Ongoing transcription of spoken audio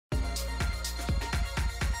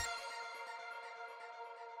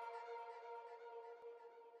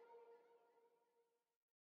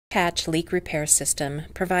PowerPatch leak repair system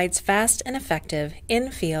provides fast and effective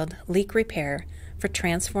in-field leak repair for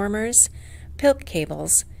transformers, PILC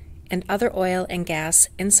cables, and other oil and gas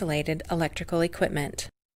insulated electrical equipment.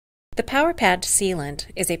 The PowerPatch sealant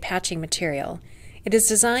is a patching material. It is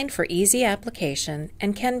designed for easy application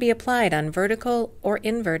and can be applied on vertical or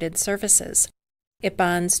inverted surfaces. It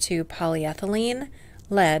bonds to polyethylene,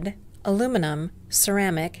 lead, aluminum,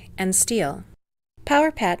 ceramic, and steel.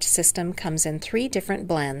 PowerPatch system comes in 3 different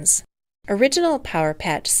blends. Original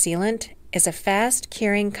PowerPatch sealant is a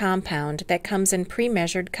fast-curing compound that comes in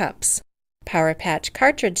pre-measured cups. PowerPatch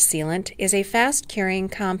cartridge sealant is a fast-curing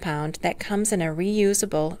compound that comes in a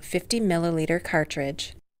reusable 50 milliliter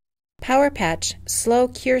cartridge. PowerPatch slow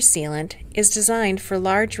cure sealant is designed for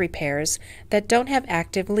large repairs that don't have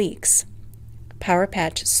active leaks.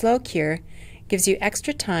 PowerPatch slow cure gives you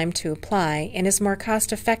extra time to apply and is more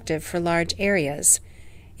cost-effective for large areas.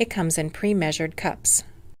 It comes in pre-measured cups.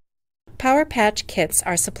 PowerPatch kits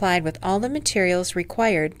are supplied with all the materials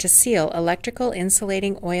required to seal electrical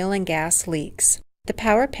insulating oil and gas leaks. The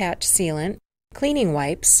PowerPatch sealant, cleaning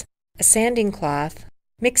wipes, a sanding cloth,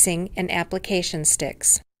 mixing, and application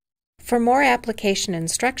sticks. For more application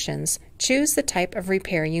instructions, choose the type of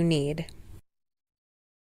repair you need.